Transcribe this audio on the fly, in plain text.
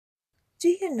Do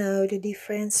you know the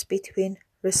difference between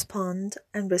respond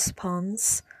and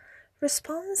response?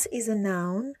 Response is a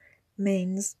noun,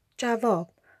 means جواب,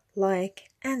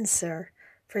 like answer.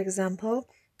 For example,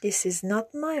 this is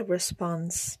not my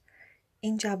response.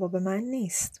 این جواب من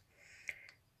نیست.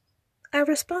 I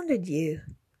responded you.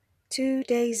 2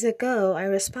 days ago I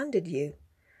responded you.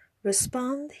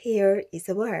 Respond here is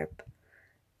a verb.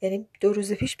 یعنی 2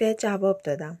 روز پیش بهت جواب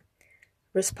دادم.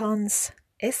 Response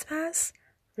اسم هست.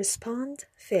 Respond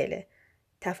فعله.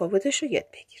 تفاوتش رو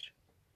یاد بگیر.